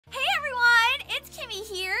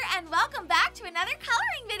another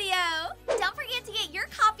coloring video! Don't forget to get your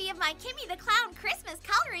copy of my Kimmi the Clown Christmas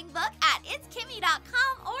coloring book at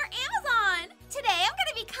itskimmi.com or Amazon! Today I'm going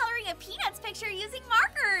to be coloring a Peanuts picture using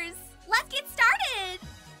markers! Let's get started!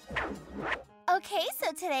 Okay,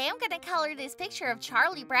 so today I'm going to color this picture of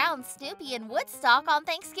Charlie Brown, Snoopy, and Woodstock on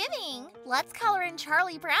Thanksgiving. Let's color in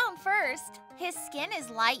Charlie Brown first. His skin is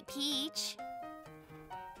light peach.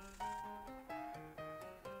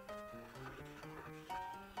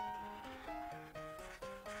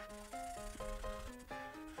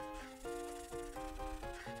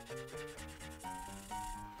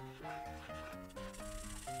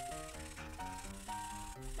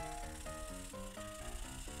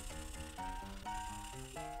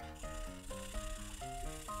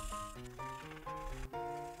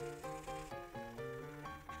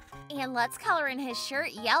 And let's color in his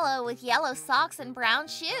shirt yellow with yellow socks and brown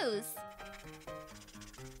shoes.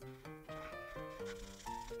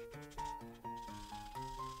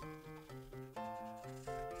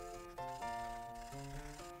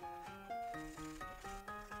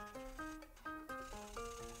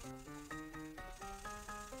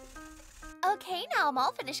 Okay, now I'm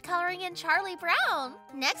all finished coloring in Charlie Brown.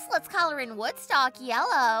 Next, let's color in Woodstock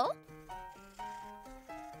yellow.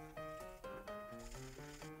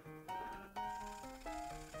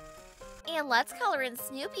 And let's color in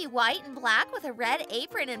Snoopy white and black with a red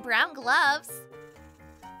apron and brown gloves.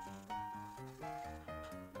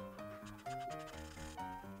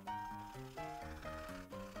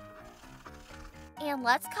 And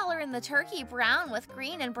let's color in the turkey brown with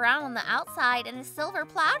green and brown on the outside and a silver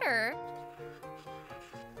platter.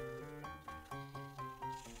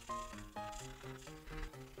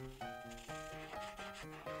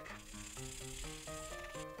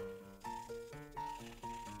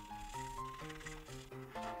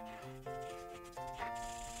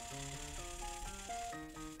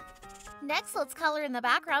 Next, let's color in the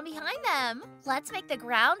background behind them. Let's make the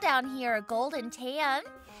ground down here a golden tan.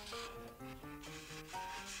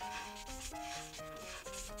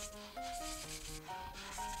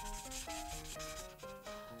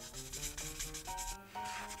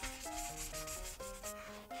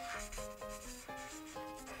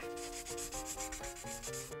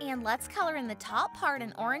 And let's color in the top part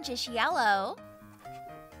an orangish yellow.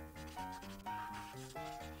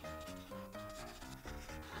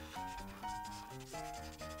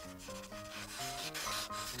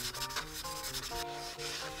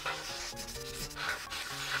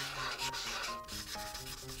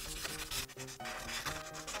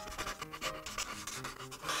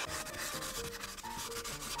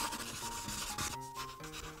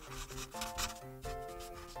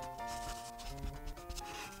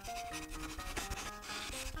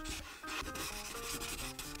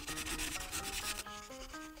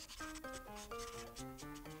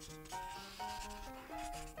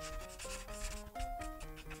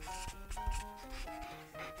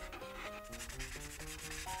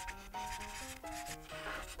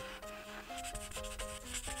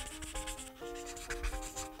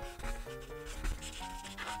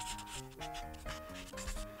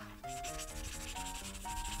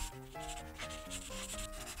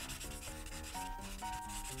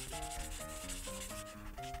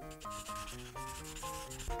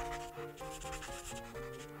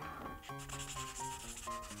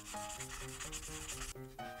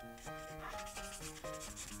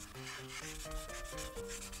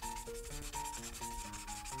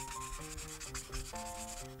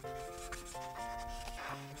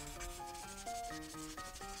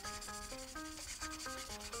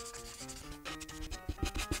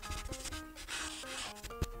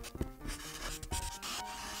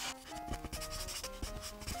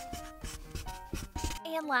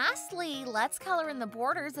 And lastly, let's color in the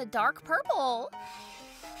borders a dark purple.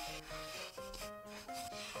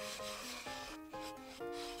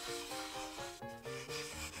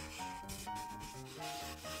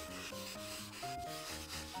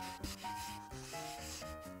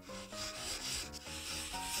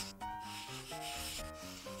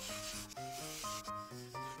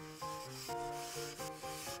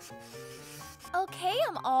 Okay,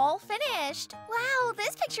 I'm all finished. Wow,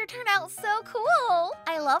 this picture turned out so cool.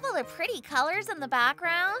 I love all the pretty colors in the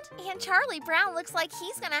background. And Charlie Brown looks like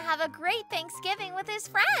he's gonna have a great Thanksgiving with his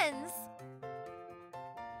friends.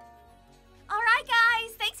 Alright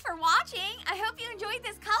guys, thanks for watching. I hope you enjoyed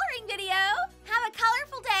this coloring video. Have a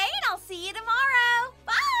colorful day and I'll see you tomorrow.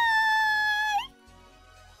 Bye!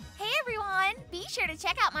 Hey everyone, be sure to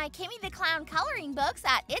check out my Kimmi the Clown coloring books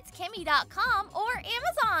at itskimmi.com or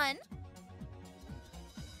Amazon.